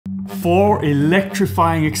4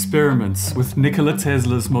 electrifying experiments with Nikola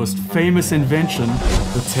Tesla's most famous invention,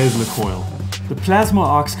 the Tesla Coil. The plasma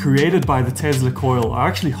arcs created by the Tesla Coil are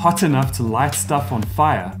actually hot enough to light stuff on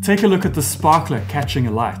fire. Take a look at the sparkler catching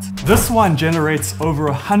a light. This one generates over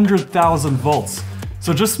 100,000 volts,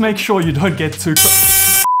 so just make sure you don't get too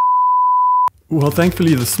close. Well,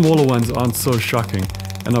 thankfully the smaller ones aren't so shocking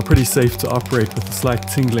and are pretty safe to operate with a slight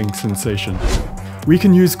tingling sensation. We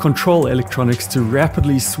can use control electronics to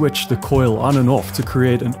rapidly switch the coil on and off to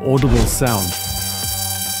create an audible sound.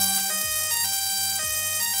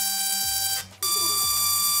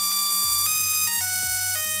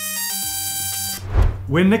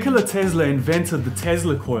 When Nikola Tesla invented the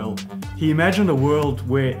Tesla Coil, he imagined a world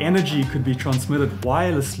where energy could be transmitted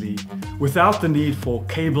wirelessly without the need for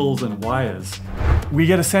cables and wires. We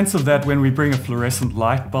get a sense of that when we bring a fluorescent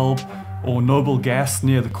light bulb or noble gas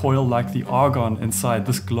near the coil like the argon inside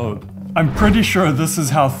this globe. I'm pretty sure this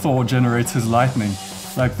is how Thor generates his lightning,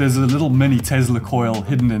 like there's a little mini Tesla coil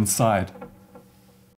hidden inside.